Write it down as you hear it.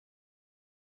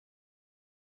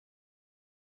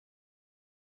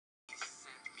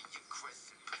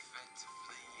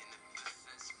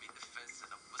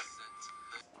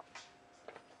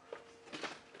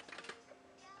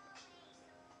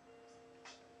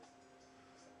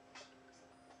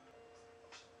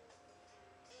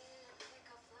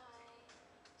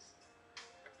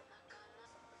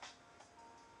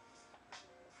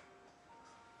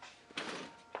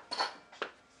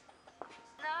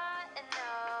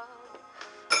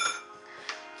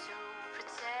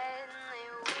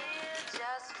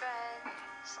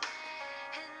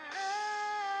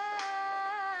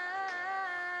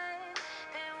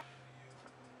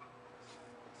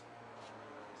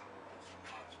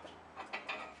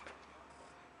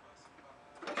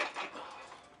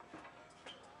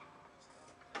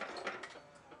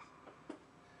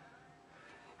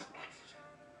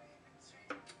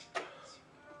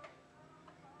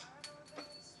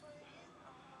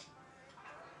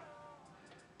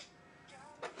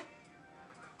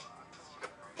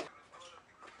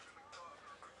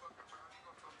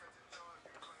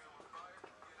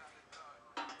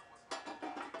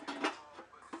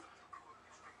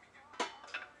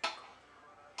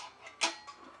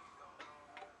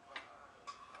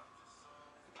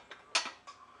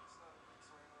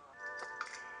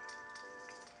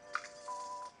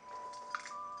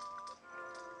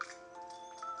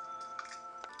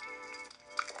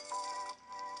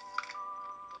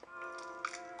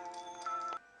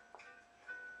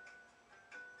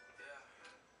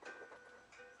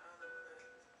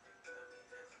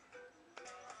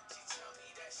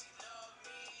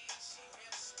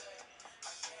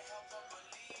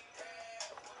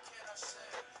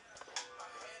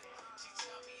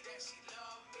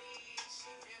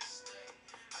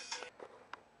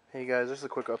Hey guys, just a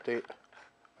quick update.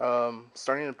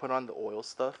 Starting to put on the oil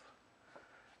stuff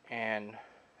and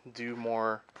do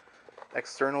more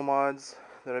external mods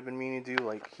that I've been meaning to do,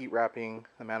 like heat wrapping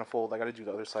the manifold. I gotta do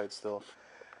the other side still.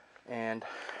 And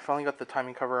I finally got the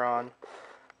timing cover on,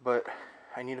 but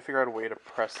I need to figure out a way to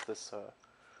press this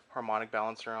harmonic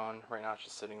balancer on. Right now it's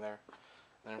just sitting there.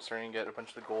 And I'm starting to get a bunch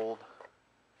of the gold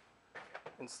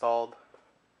installed.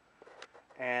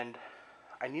 And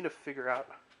I need to figure out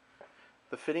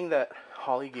the fitting that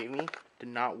Holley gave me did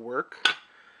not work,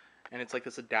 and it's like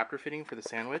this adapter fitting for the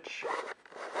sandwich,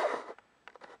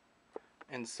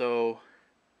 and so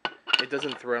it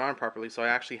doesn't thread on properly, so I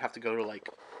actually have to go to like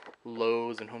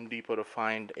Lowe's and Home Depot to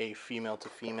find a female to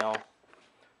female,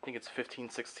 I think it's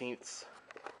 15/16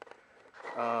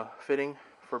 fitting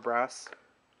for brass.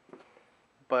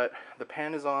 But the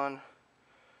pan is on,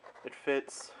 it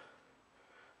fits.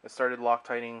 I started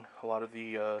Loctiting a lot of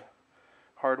the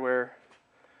hardware.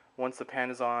 Once the pan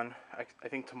is on, I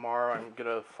think tomorrow I'm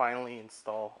gonna finally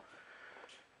install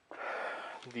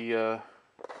the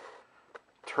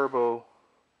turbo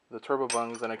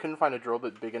bungs, and I couldn't find a drill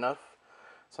bit big enough,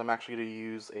 so I'm actually gonna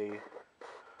use a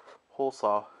hole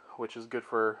saw, which is good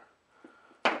for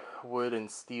wood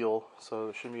and steel, so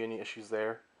there shouldn't be any issues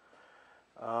there.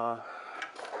 Got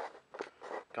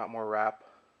more wrap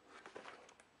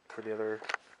for the other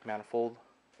manifold,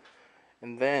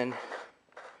 and then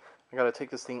I gotta take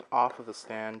this thing off of the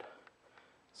stand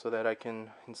so that I can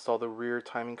install the rear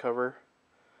timing cover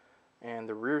and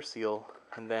the rear seal,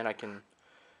 and then I can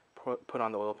put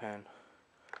on the oil pan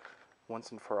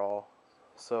once and for all.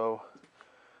 So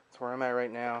that's where I'm at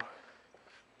right now.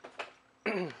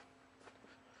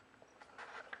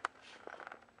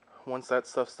 Once that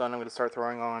stuff's done, I'm going to start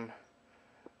throwing on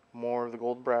more of the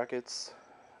gold brackets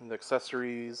and the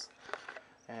accessories,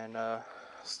 and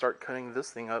start cutting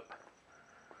this thing up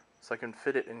so I can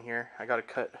fit it in here. I gotta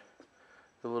cut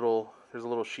the there's a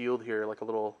little shield here, like a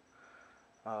little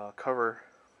cover,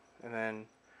 and then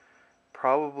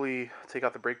probably take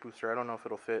out the brake booster. I don't know if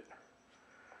it'll fit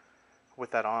with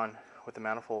that on, with the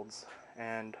manifolds,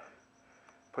 and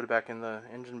put it back in the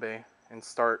engine bay and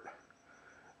start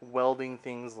welding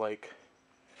things like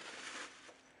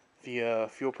the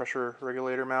fuel pressure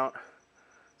regulator mount,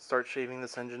 start shaving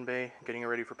this engine bay, getting it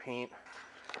ready for paint,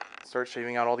 start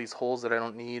shaving out all these holes that I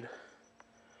don't need,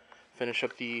 finish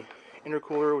up the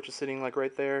intercooler, which is sitting like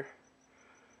right there,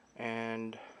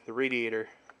 and the radiator.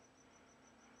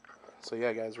 So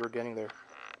yeah guys, we're getting there.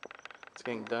 It's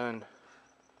getting done.